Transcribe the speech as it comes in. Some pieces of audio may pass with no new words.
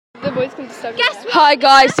the boys can disturb you. Hi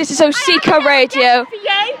guys, this is Osika Radio.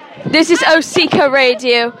 This is Osika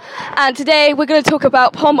Radio, and today we're going to talk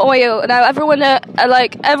about palm oil. Now,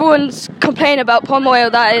 everyone's complaining about palm oil,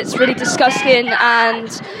 that it's really disgusting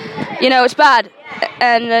and it's bad,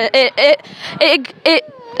 and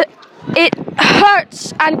it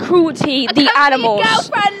hurts and cruelty the animals.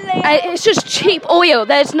 It's just cheap oil.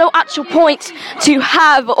 There's no actual point to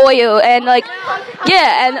have oil, and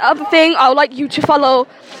and other thing, I would like you to follow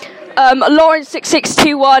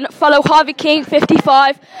Lauren6621, follow Harvey King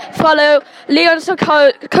 55, follow Leon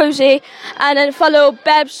Sarkozy, and then follow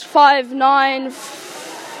Bebs59,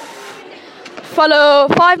 follow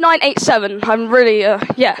 5987. I'm really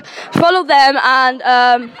follow them, and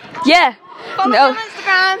Follow them on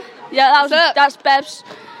Instagram. Yeah, that's Bebs,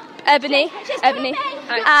 Ebony,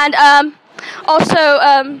 and also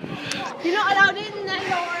You're not allowed in there,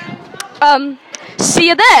 Lauren. see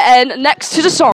you there, and next to the song.